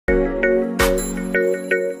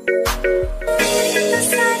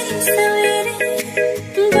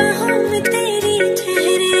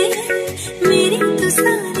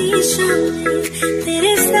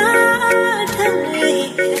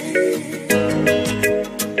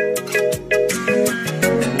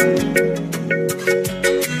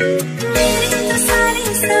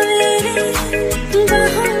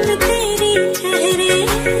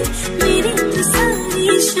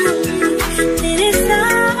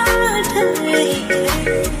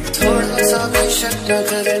न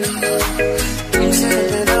करना, तुमसे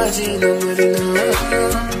मेरा जीना मरना,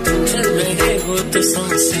 तुम चल रहे हो तो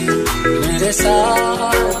सांसें मेरे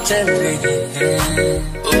साथ चल रही हैं।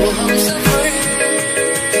 ओ हम सफर,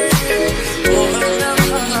 ओ हम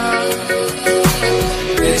लम्हा,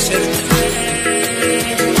 बेशर्त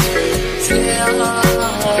तेरा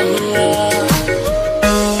हुआ।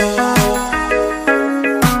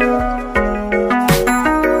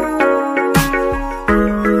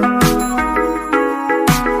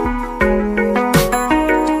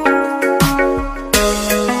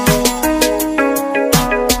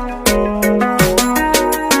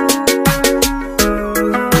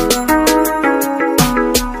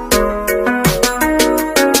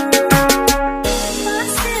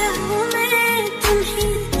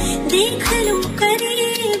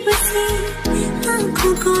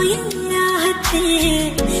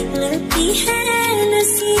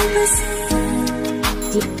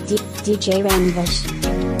 DJ REMIX.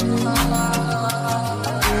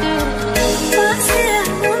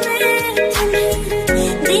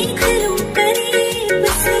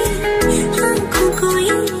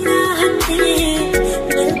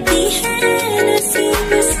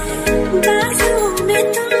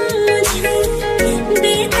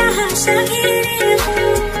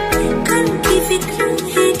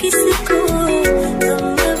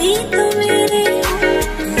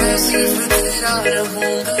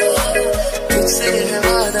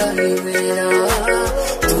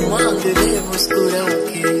 मुस्कुरा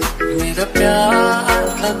के मेरा प्यार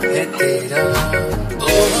कब है तेरा।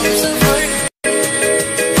 ओ हम सफर,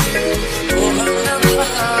 ओ हम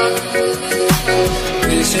लम्हा,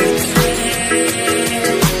 बेशर्त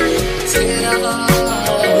तेरा हुआ।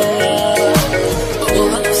 ओ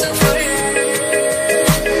हम सफर,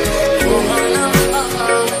 ओ हम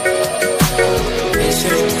लम्हा,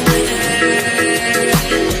 बेशर्त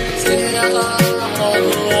तेरा हुआ।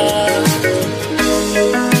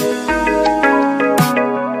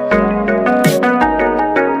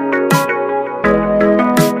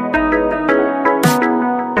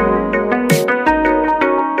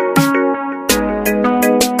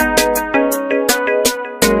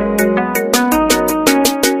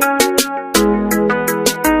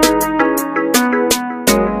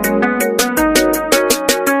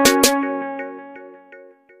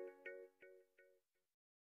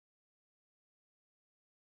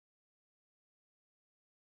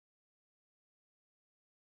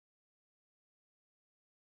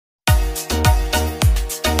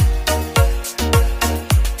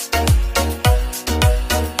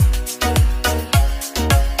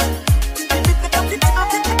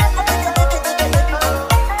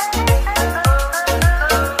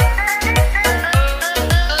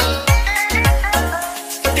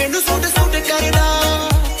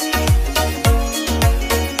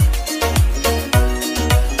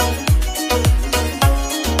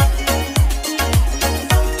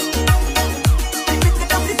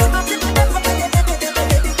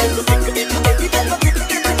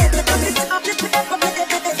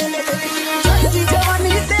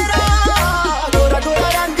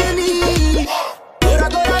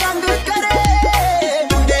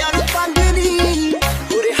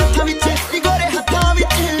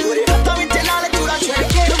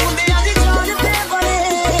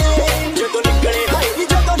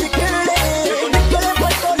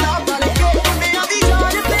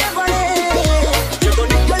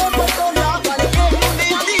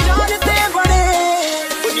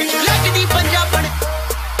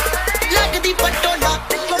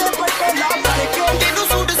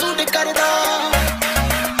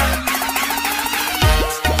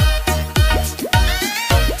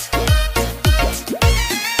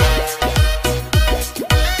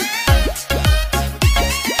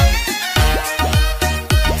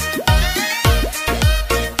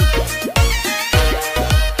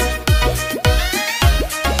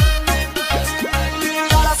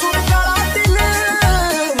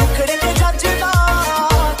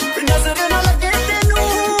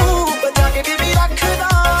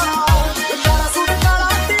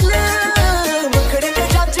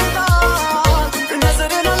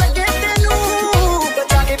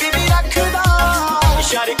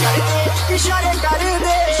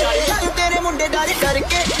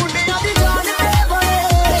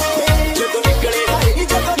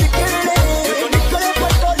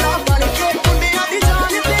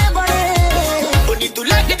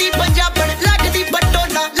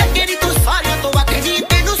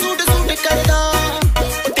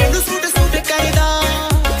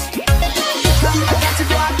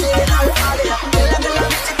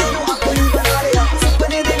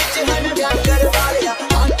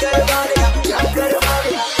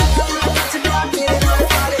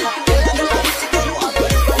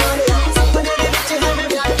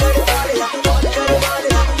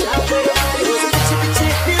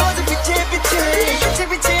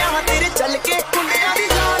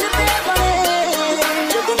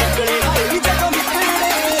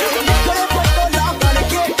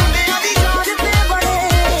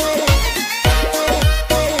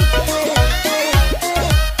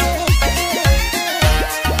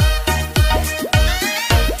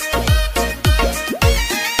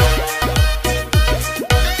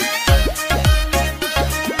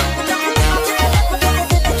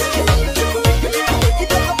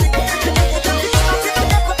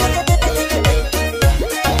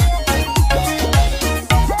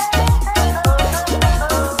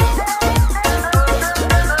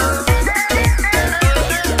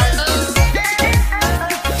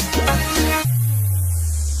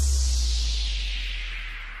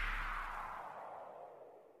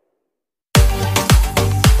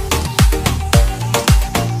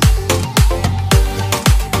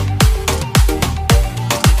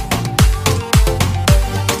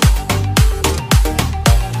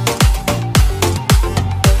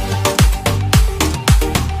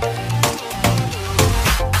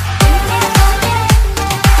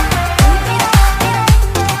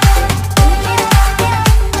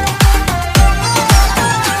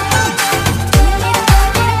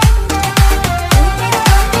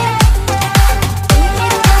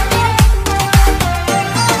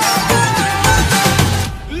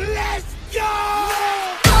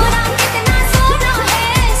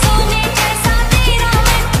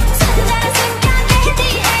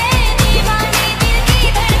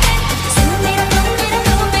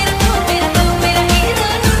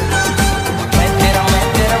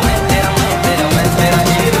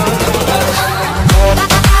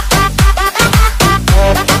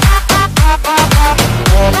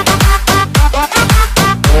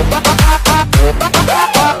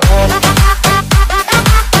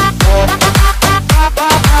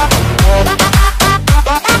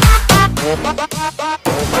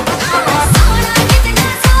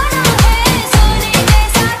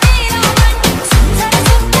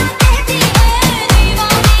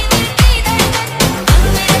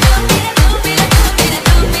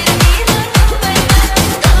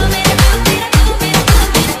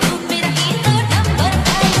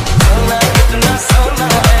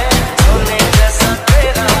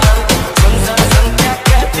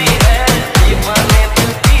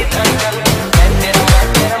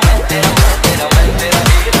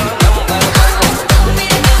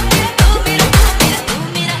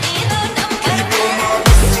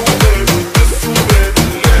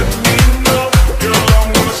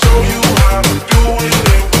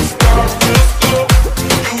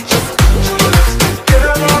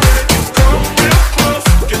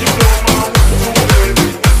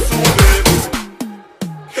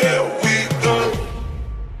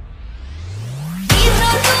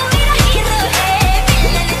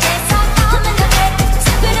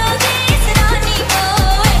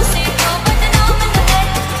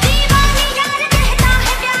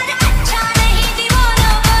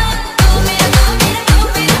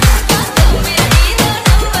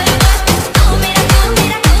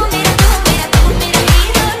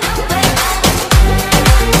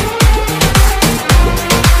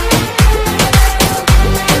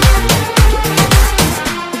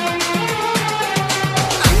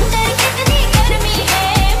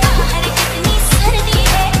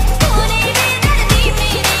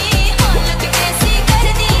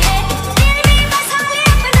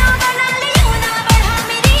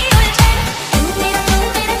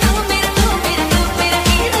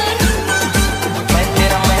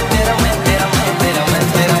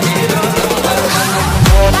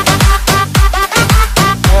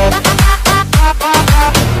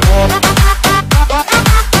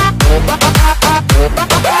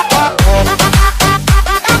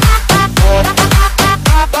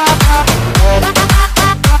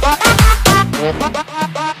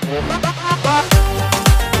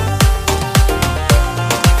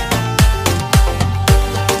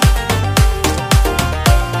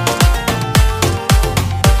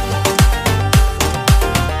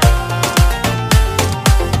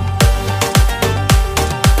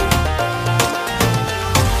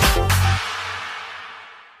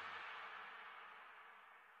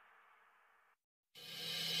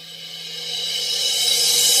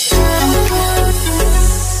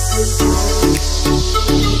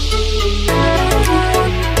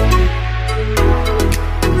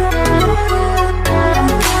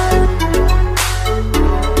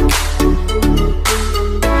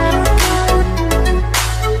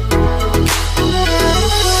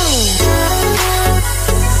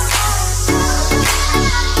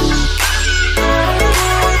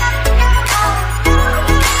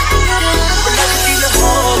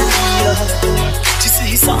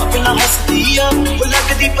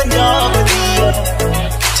 लगदी पंजाब दिया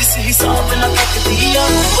जिस हिसाब नाल तकदी आ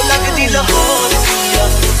वो लगदी लाहौर दिया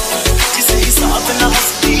जिस हिसाब नाल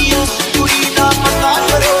हसदी आ कुड़ी दा पता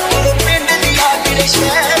करो तेरे पिंड दिया तेरे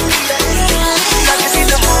शहर दिया लगदी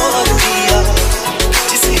लाहौर दिया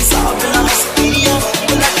जिस हिसाब नाल हसदी आ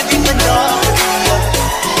वो लगदी पंजाब दिया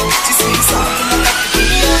जिस हिसाब नाल तकदी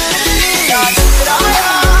आ याद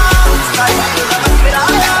कराया स्टाइल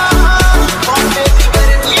कराया बॉम्बे दी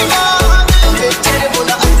गर्मी ना तेरे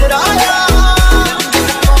बोला अंतराया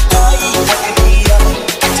आई लगदी आ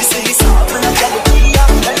जिस हिसाब नाल चलदी आ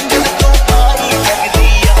लंदन तो आई लगदी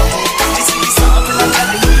आ जिस हिसाब नाल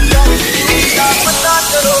चलदी आ तेरा पता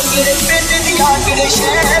करो मेरे पिंड दिया तेरे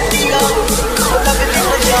शहर दिया लगदी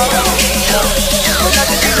पंजाब दिया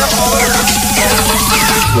लगदी लाहौर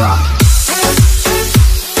दिया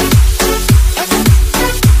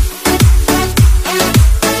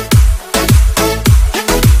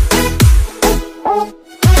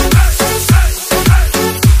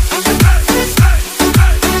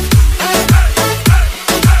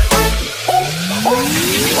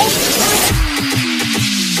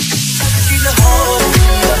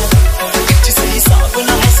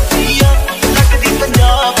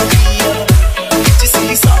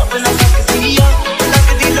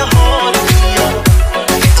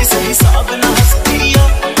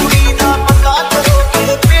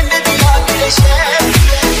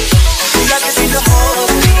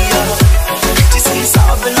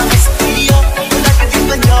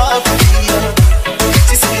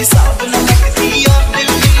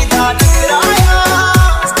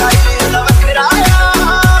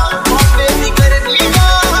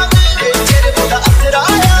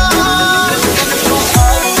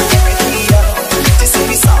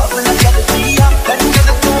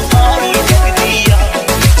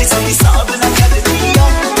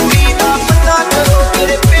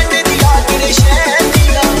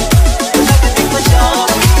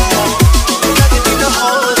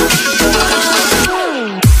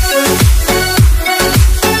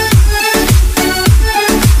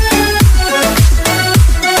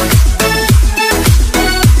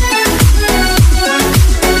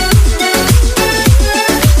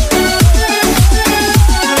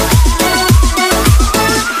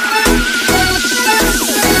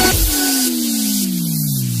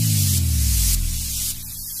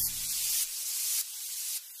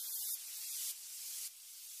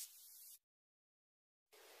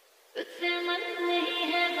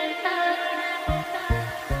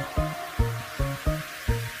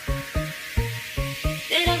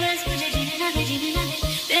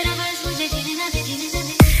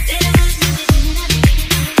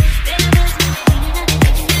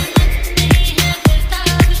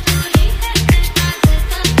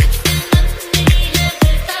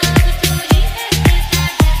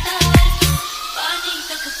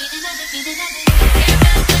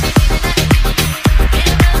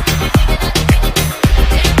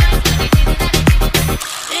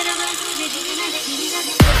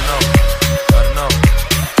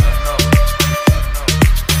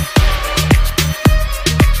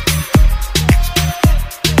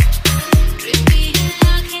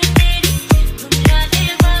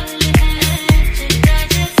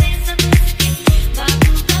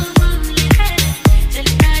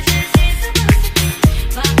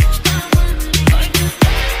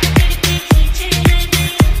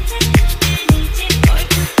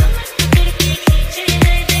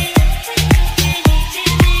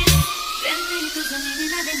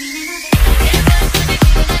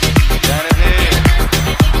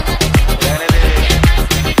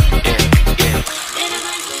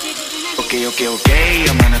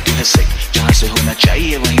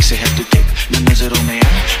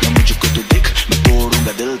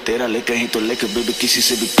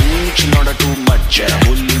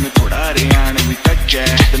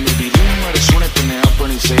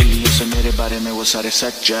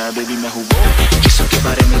सच है बेबी मैं हूँ वो जिसके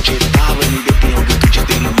बारे में चेतावनी देती होगी तुझे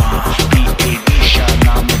तेरी माँ PAD शाह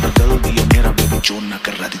नाम बदल दिया मेरा बेबी जो ना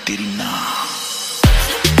कर रहा थी तेरी ना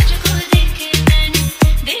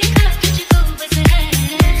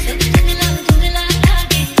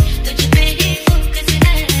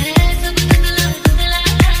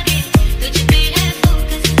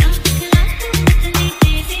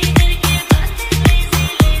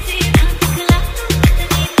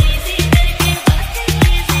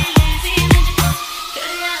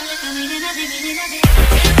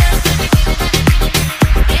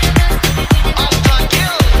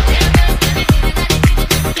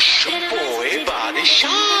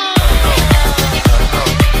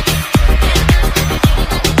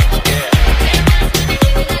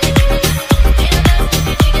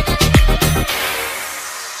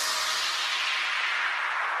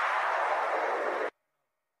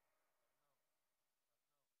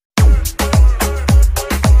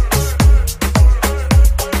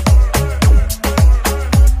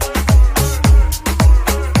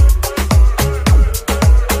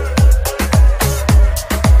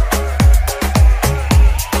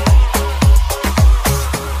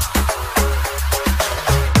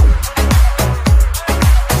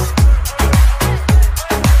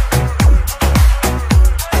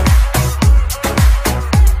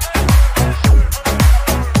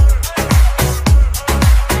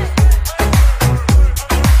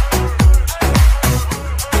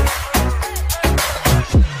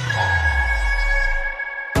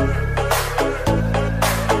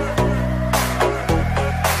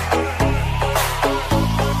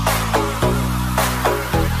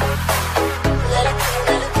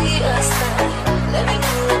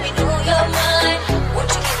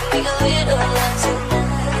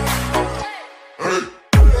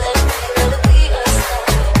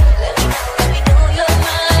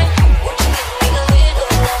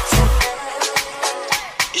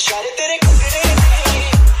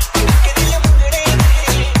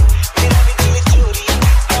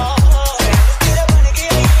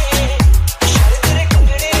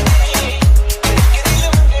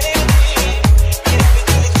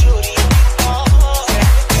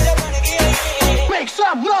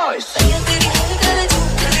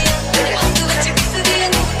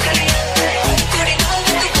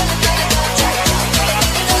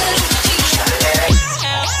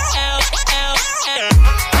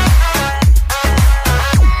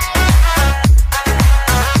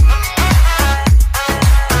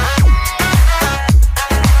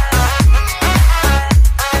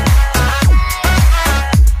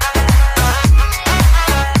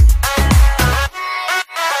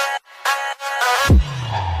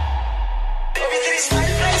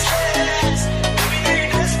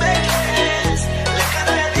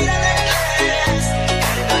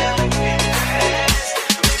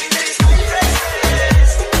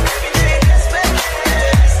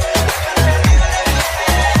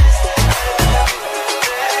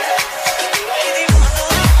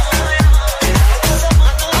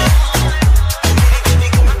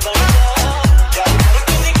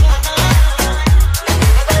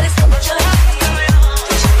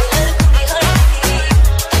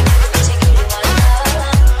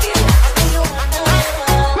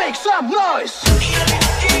noise.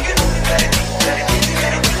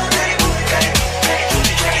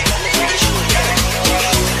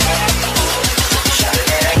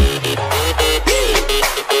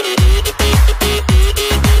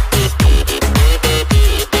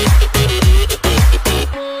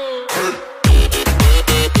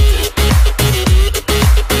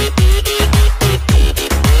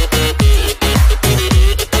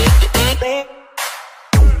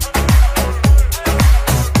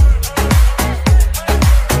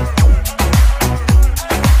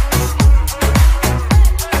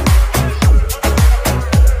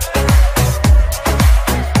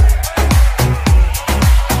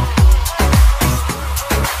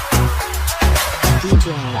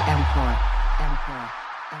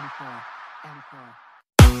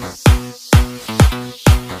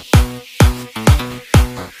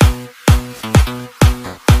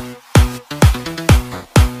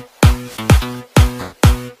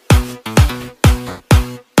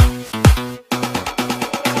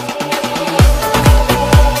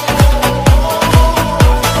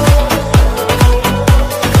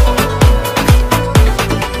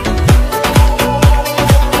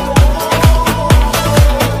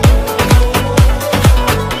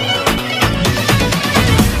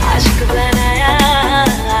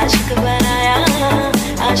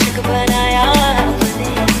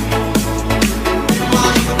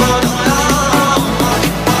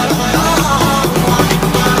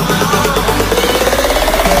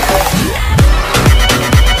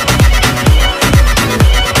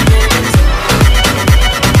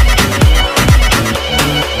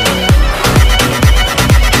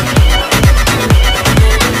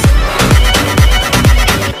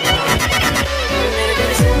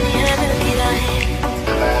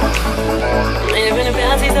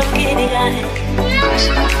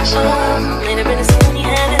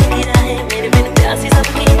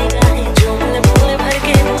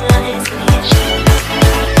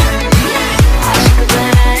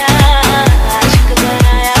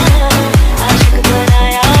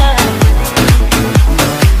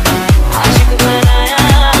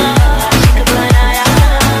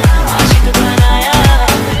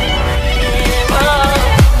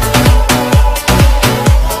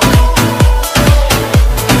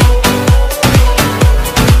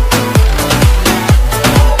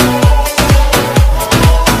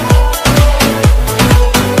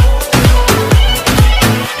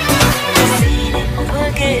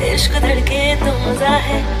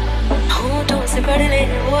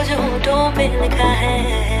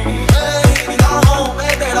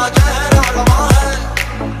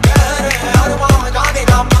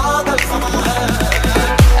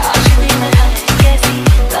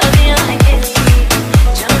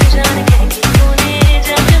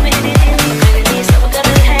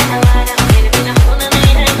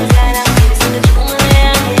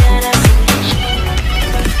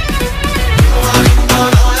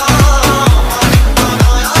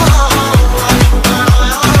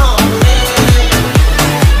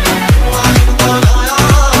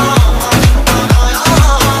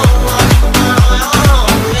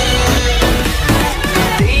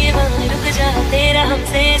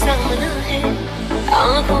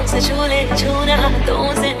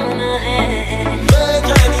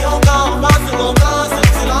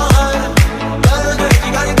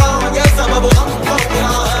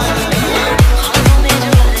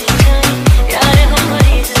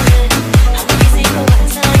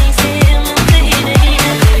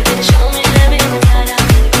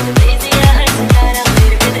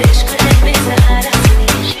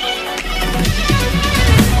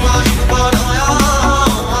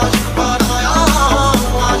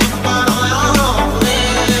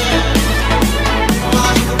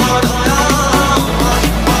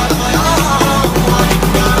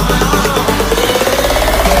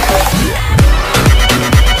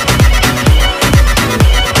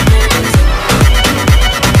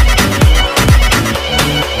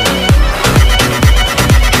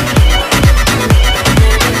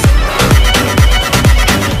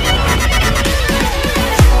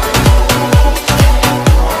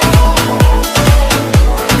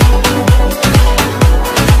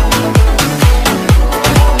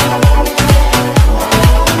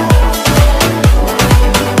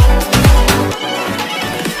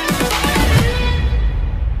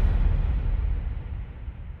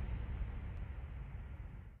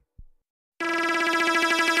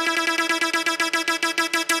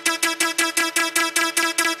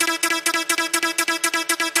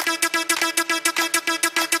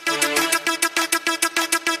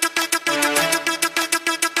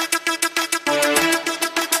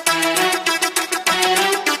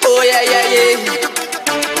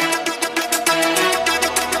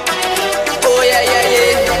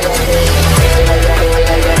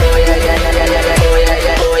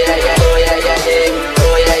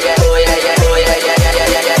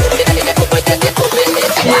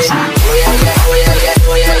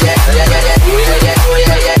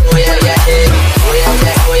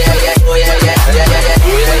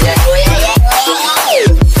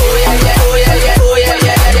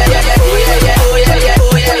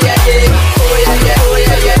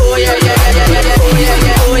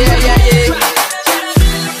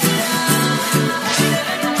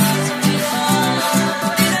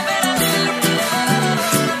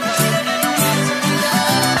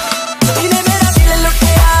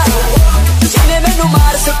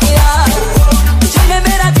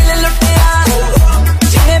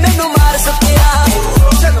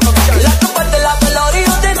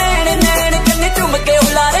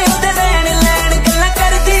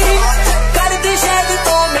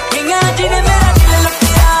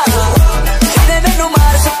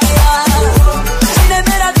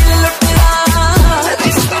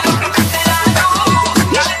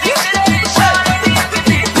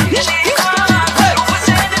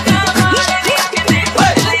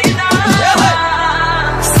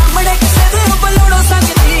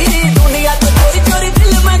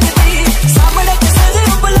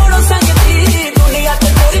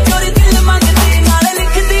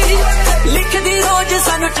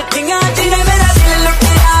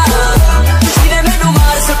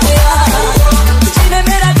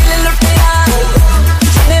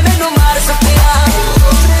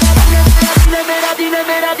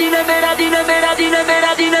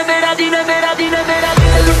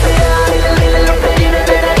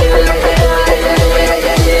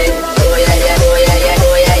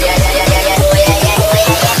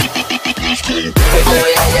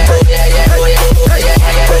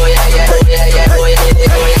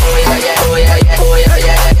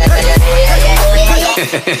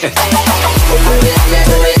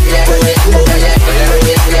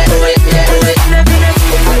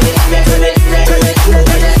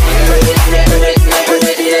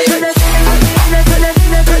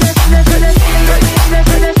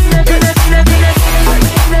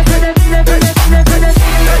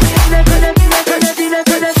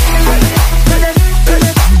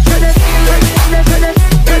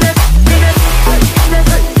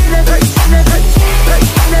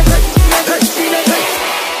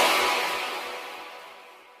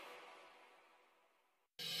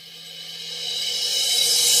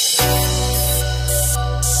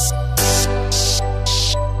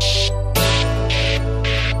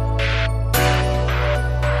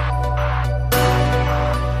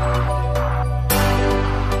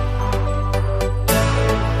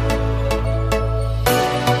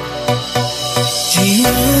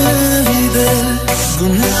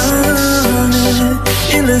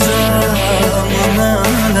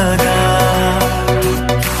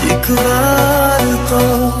 बार तो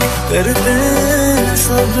करते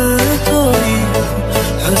सब कोई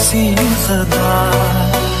हंसी सदा,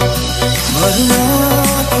 वरना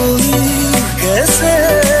कोई कैसे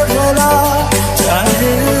भला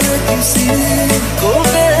चाहे किसी को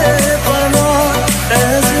बेपनाह है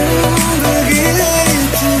जिंदगी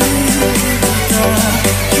जीता,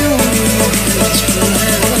 क्यों मुझको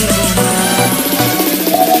है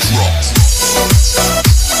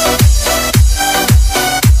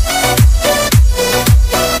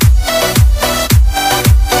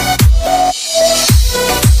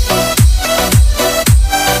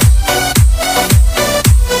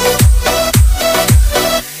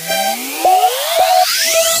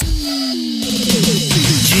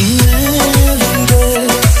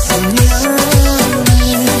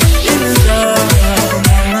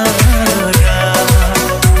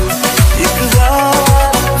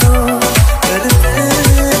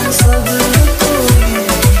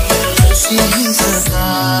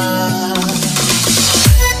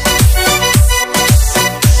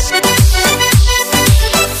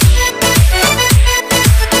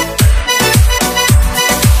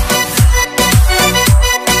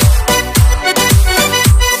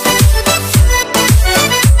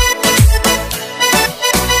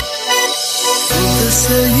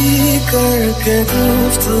सही करके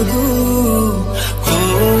गुफ्तगू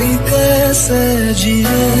कोई कैसे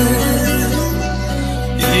जिए,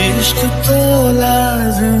 इश्क तो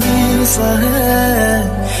लाज़मी सा है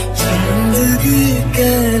जिंदगी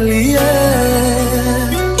के लिए।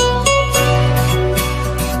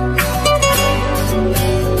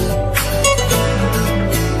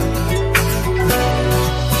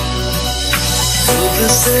 खुद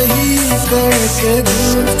से ही करके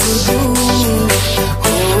गुफ्तगू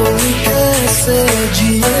कोई कैसे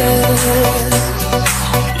जिए,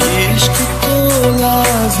 इश्क तो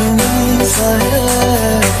लाज़मी सा है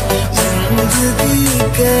जिंदगी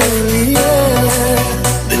के लिए।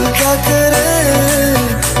 दिल क्या करे,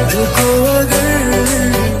 दिल को अगर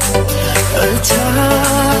अच्छा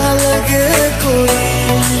लगे कोई,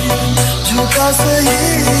 झूठा सही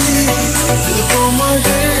दिल को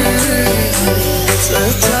मगर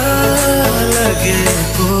सच्चा लगे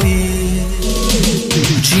कोई,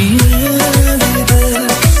 जीने दे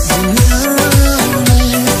दुनिया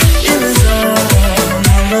में इल्ज़ाम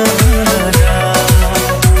न लगा,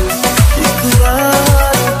 एक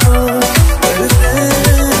बार तो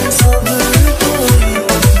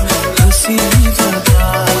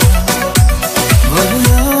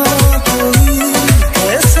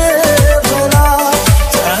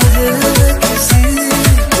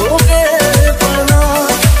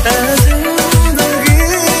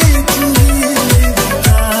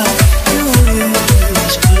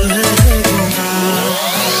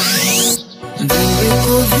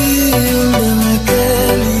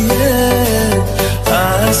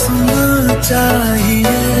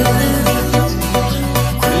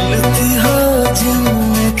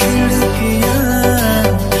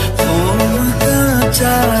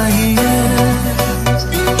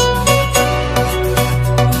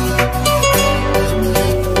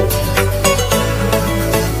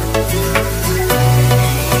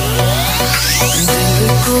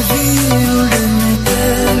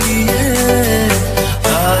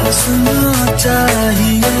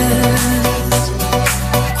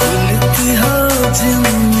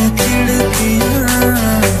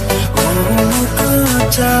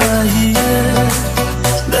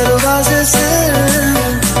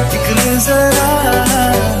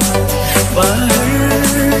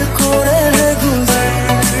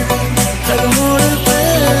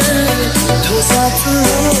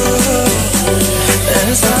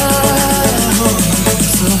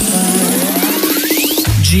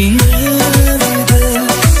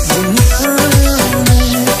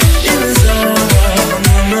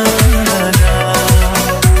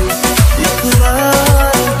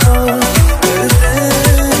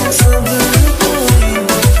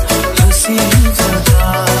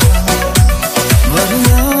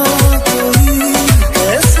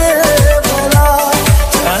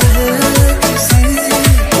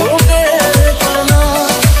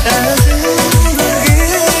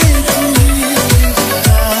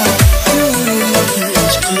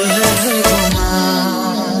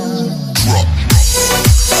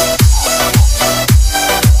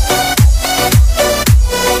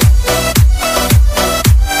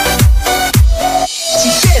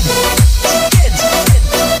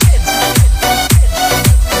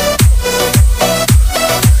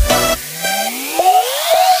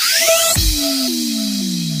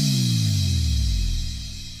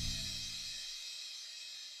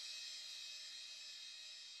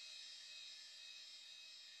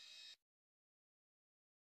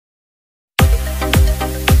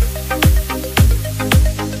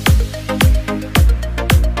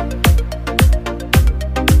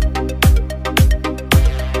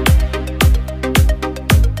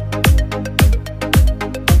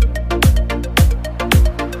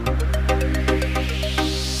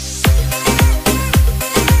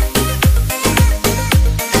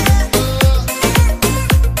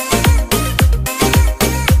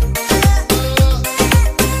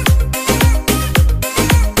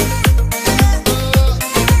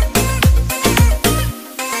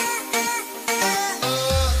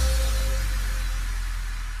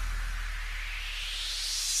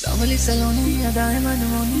अदाएं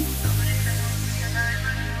मनमोनी,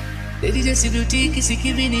 तेरी जैसी ब्यूटी किसी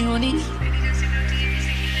की भी नहीं होनी।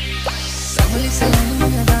 संभली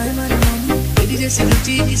सलामी अदाएं मनमोनी, तेरी जैसी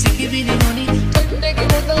ब्यूटी किसी की भी नहीं होनी। ठंडे की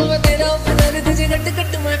बोतल में तेरा प्यार तुझे गट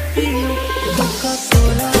गट मैं पी लूं। कोका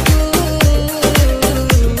कोला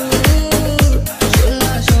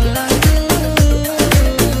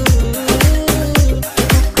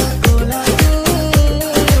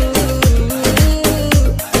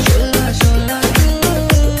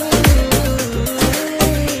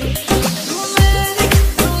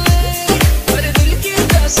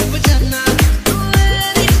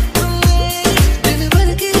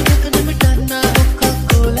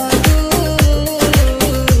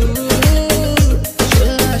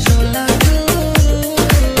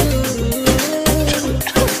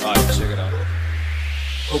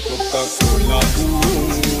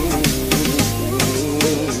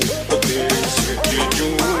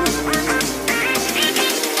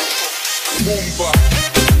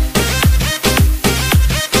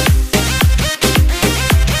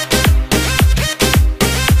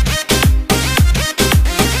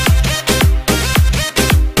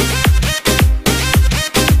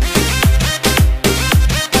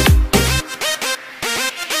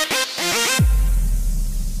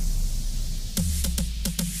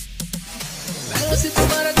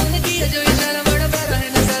तुम्हारा तूने किया जो इशारा बड़ा प्यारा है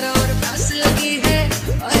नजारा और प्यास लगी है,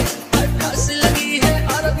 प्यास लगी है।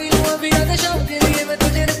 और अभी हूँ अभी आधा शाम के लिए मैं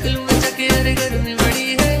तुझे रख लूँ बचा के। अरे गर्मी बड़ी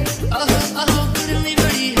है, आहा आहा गर्मी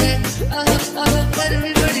बड़ी है, आहा आहा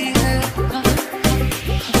गर्मी बड़ी है।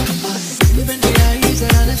 बन के आई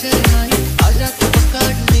जरा न शर्माई, आज रात को पक्का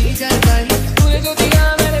नहीं जा पाई। तूने जो दिया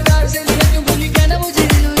मैंने प्यार से लिया, क्यों भूली कहना मुझे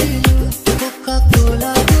लो लो। कोका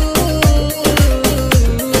कोला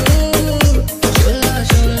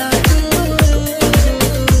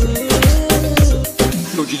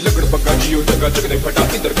जगह जगने फटा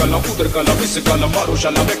इधर काला उधर काला मिस काला मारो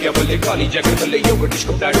शाला मैं क्या बल्ले काली जैकेट ले योगा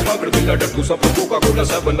डिस्को डैड पागड़ बिल्ला डट्टू सब कोका कोला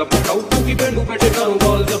सब बंदा पकाऊ तू की बैंडू बैठे करूं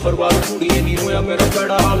बाल जफरवाल कुड़ी नहीं होया मेरा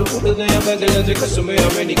बड़ा हाल उठ गया मैं गया जे कसम मेरा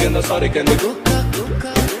मैं नहीं कहना सारे कहंदे कोका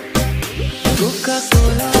कोका कोका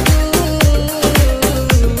कोला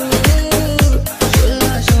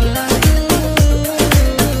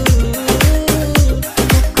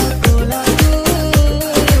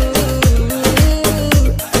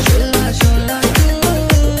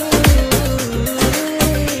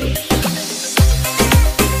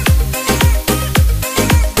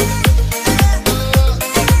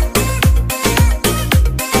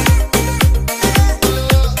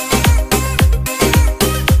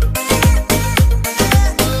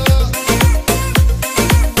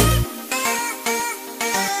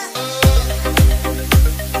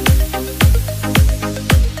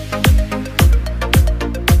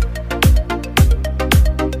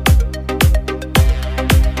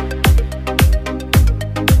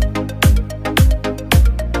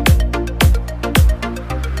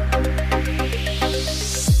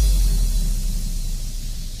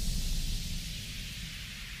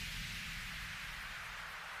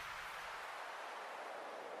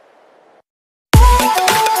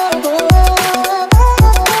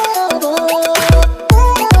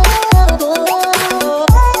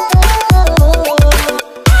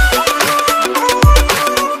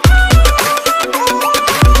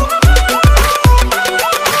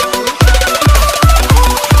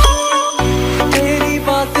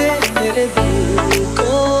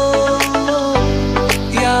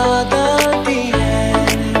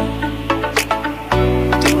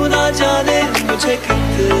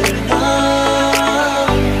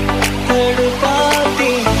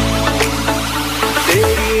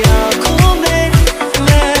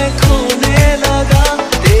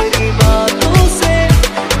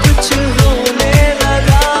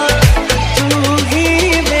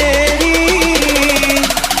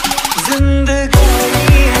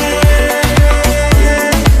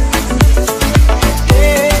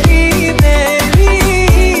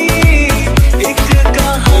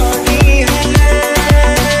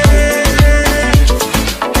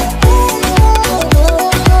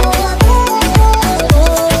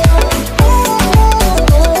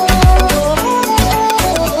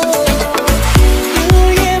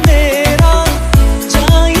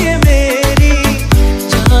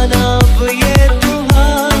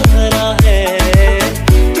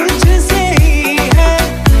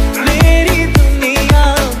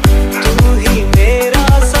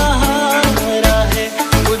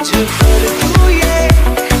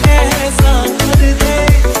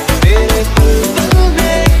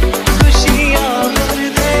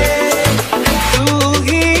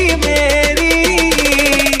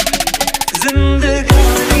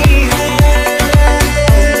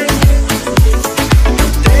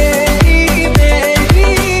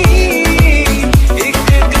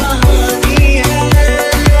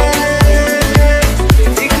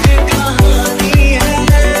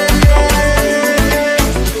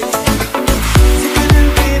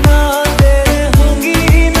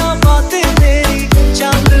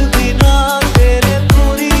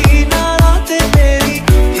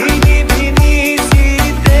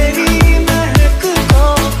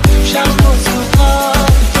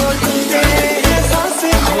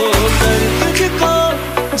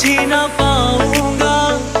पाऊंगा,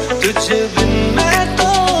 तुझ बिन मैं तो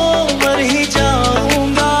मर ही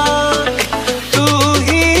जाऊंगा। तू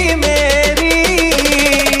ही मेरी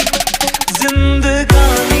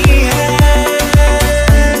जिंदगानी है,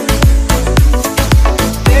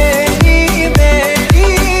 तेरी मेरी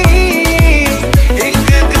एक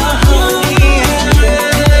कहानी है।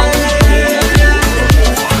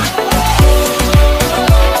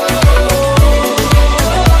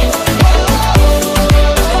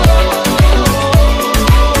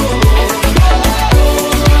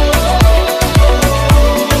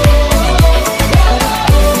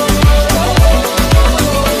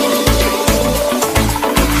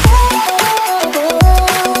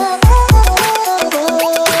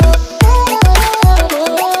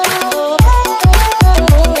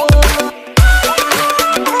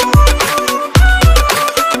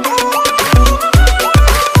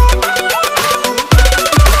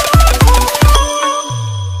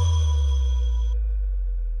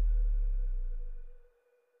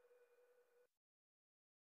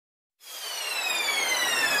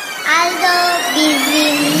 Aldo busy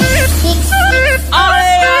mix.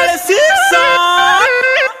 Ale sisa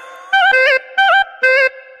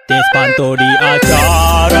Despanto di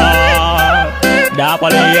acara,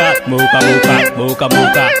 dapat lihat muka-muka,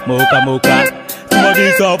 semua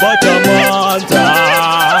bisa baca mantra.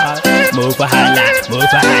 Mufahala.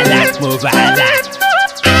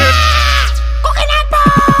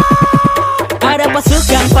 Ada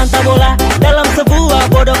pasukan panta bola dalam sebuah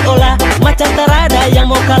bodok olah, macam terada yang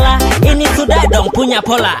mau kalah. Ini sudah dong punya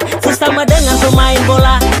pola, sesama dengan pemain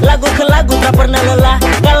bola. Lagu ke lagu tak pernah lelah,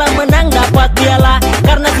 kalau menang dapat piala,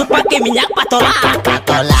 karena su pakai minyak patola.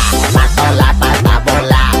 Patola, panta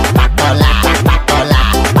bola, patola, panta bola,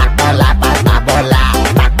 patola, panta bola,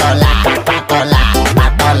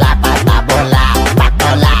 patola,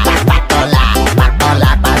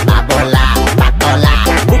 panta bola.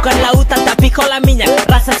 Bukan lautan tapi kolam minyak,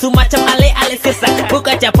 rasa semacam ale-ale sesak.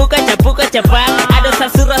 Buka cepat, ada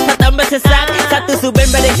salsu rasa tambah sesak. Satu suben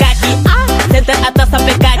badan kaki, center atas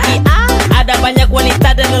sampai kaki. Ada banyak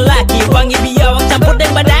wanita dan lelaki, wangi biawak campur dan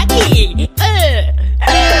badaki.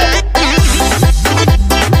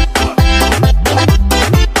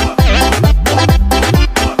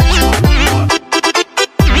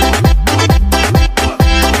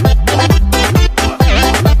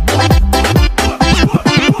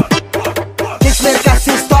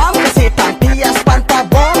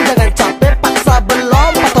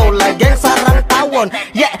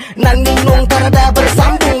 Nangningnung karada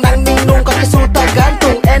bersambung, nangningnung kaki suta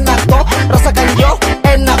gantung. Enak toh, rasakan yo,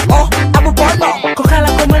 enak oh, abu pono. Kok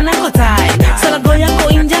kalah kau menang kau tai, salah goyang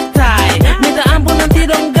kau injak tai. Minta ampun nanti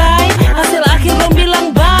dong guys, hasil akhir dong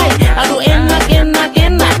bilang bye. Aduh enak,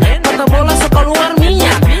 mata bola sok keluar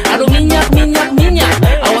minyak. Aduh minyak,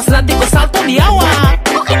 awas nanti kau salto di awak.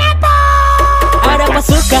 Kok kenapa? Ada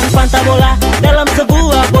pasukan panta bola dalam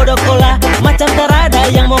sebuah bodok olah, macam terada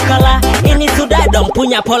yang mau kalah. Ini sudah dong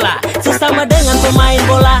punya pola, sesama dengan pemain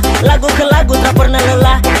bola. Lagu ke lagu tak pernah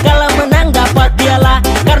lelah, kalau menang dapat piala,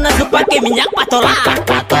 karena su pakai minyak patola.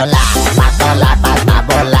 Patola, panta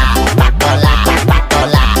bola, patola, panta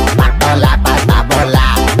bola, patola, panta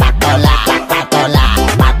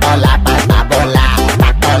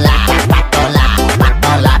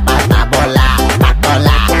bola.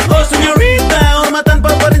 Oh señorita, hormatan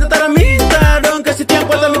favorita tak minta dong, kasih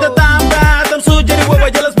tiempo tak minta tambah. Tamsu jadi wawa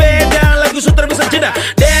jelas beda, lagu sutra bisa jeda.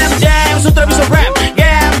 Jam, sutra bisa rap.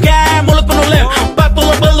 Game, mulut penuh lem.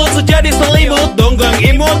 40 belut sejadi selimut. Donggang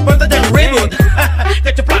imut, pantai jangan ribut.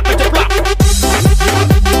 Keceplak.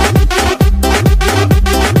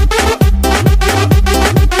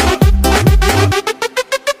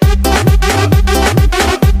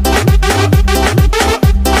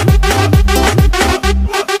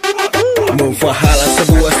 Mufahala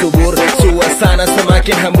sebuah subur, suasana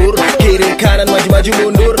semakin hambur. Kiri kanan maju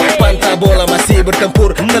mundur, panta bola masih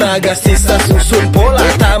bertempur. Tenaga sisa susun pola,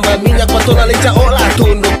 tambah minyak patola lincah olah.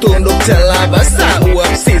 Tunduk celah basah,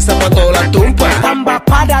 uap sisa patola tumpah. Tambah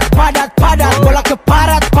padat, bola ke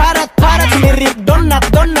parat. Mirip donat,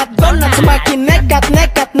 semakin nekat.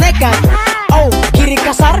 Oh, kiri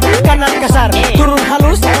kasar, kanan kasar. Turun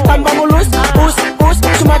halus, tambah mulus. Us,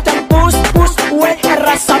 semacam pus.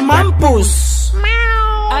 Rasa mampus.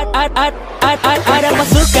 Ada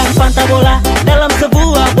pasukan panta bola dalam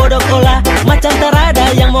sebuah bodok olah, macam terada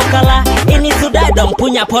yang mau kalah. Ini sudah dong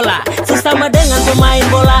punya pola, sesama dengan pemain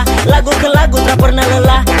bola. Lagu ke lagu tak pernah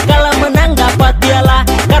lelah, kalau menang dapat piala,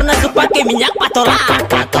 karena su pakai minyak patola.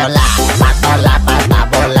 Patola, panta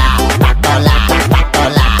bola, patola, panta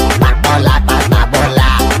bola, patola,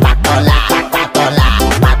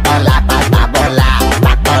 panta bola,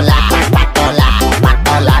 patola.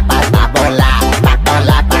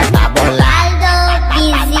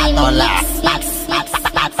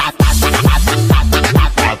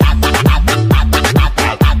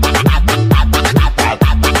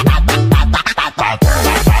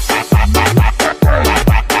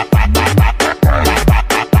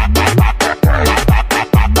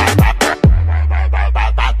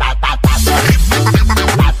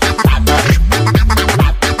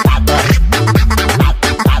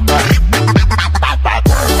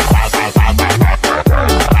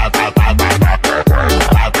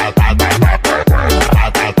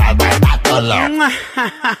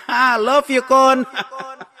 Love you, Kon.